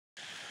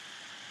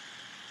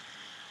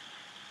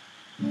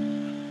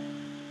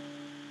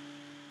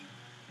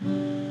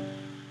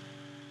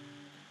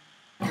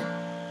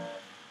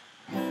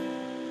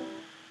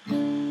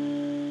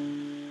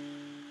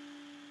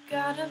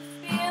got a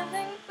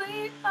feeling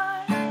we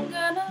are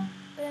gonna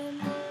win.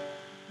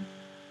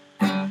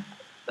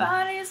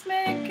 Bodies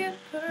make it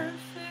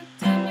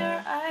perfect and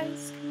your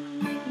eyes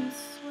can make me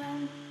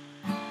swim.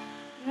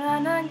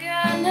 And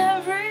again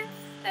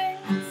everything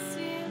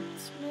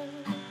seems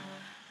new.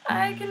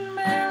 I can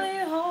barely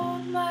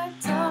hold my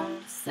tongue,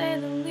 to say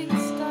the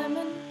least. I'm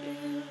in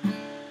view.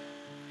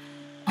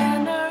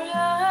 And our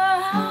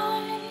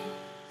eyes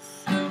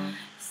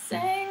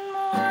saying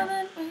more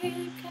than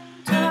we can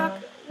talk,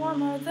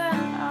 warmer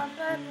than our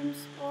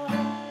bedroom's floor.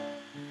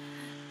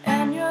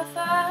 And your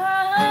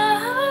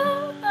thighs,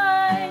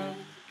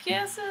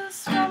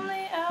 kisses from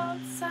the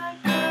outside,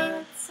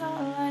 that's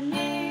all I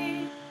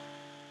need.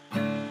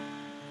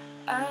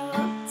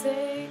 I'll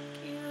take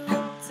you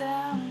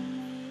down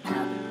the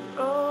other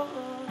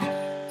road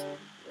to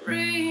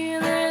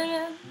breathe it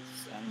in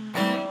some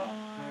more.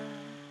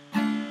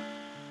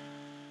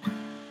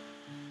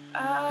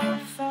 I'll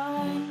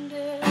find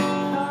it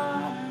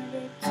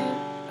harder to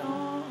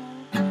know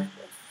the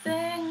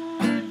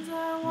things I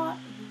want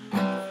you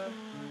for.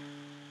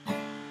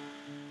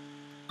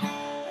 I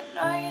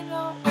know you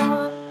don't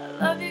want, I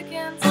love you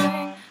can't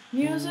sing.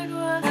 Music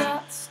was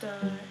at the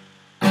start.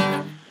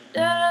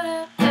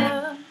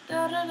 Da-da-da-da,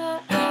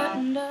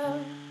 da-da-da-da-da.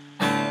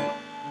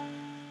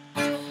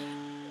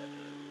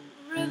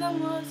 Rhythm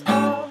was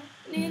all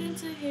needed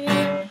to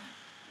hear.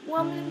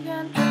 Woman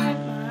can break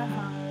my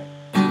heart.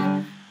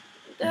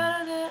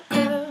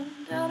 Da-da-da-da,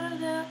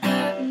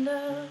 da-da-da-da-da.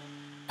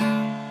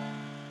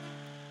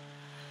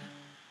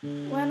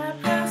 When I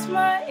press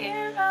my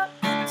ear up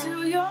to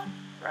your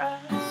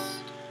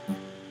breast,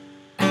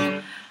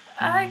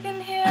 I can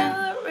hear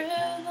the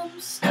rhythm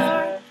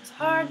start. It's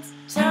hard to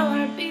tell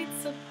our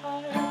beats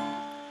apart,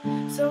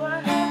 so I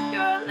hope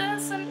you're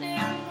listening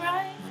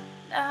right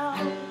now,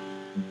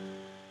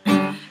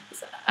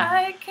 'cause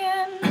I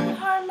can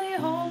hardly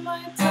hold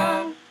my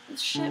tongue. The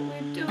shit we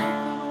do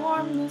could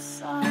warm the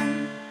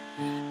sun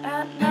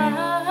at night.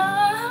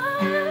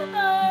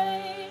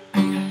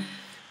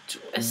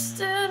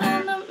 Twisted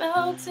in the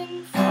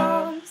melting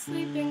fall, I'm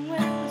sleeping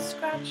with the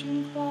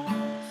scratching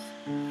claws.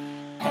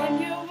 And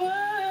your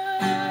words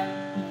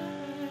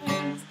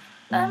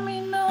let me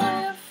know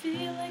you're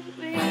feeling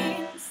me,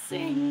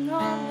 seeing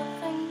all the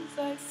things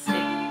I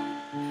see.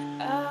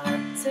 I'll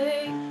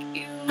take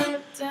you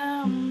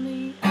down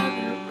the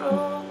other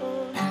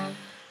road,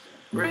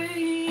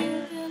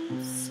 breathe in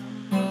some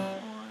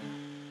more.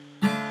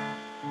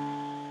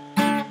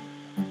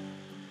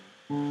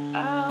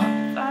 I'll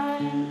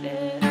find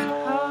it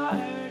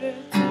harder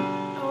to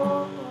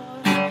know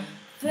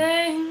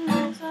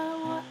things I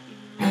want you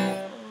for.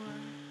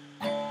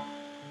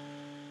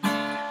 I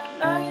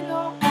know you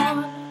don't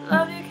want,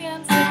 love you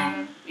can't sing.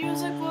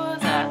 Music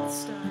was at the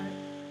start.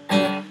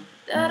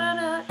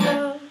 Da-da-da-da,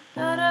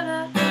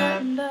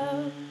 da-da-da-da-da.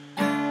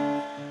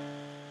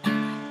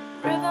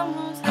 Rhythm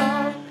was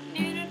all I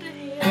needed to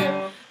hear.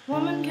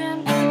 Woman can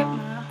break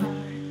my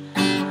heart.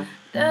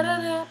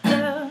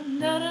 Da-da-da-da,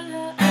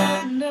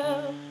 da-da-da-da-da.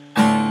 I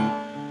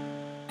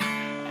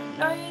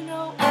know you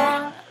don't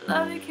want,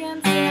 love you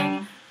can't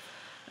sing.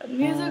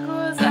 Music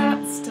was at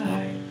the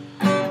start.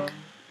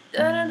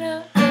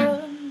 Da-da-da-da,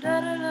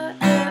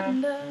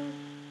 da-da-da-da-da.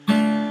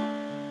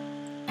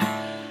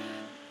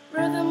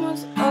 Rhythm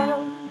was all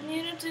I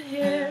needed to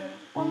hear.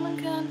 Woman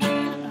can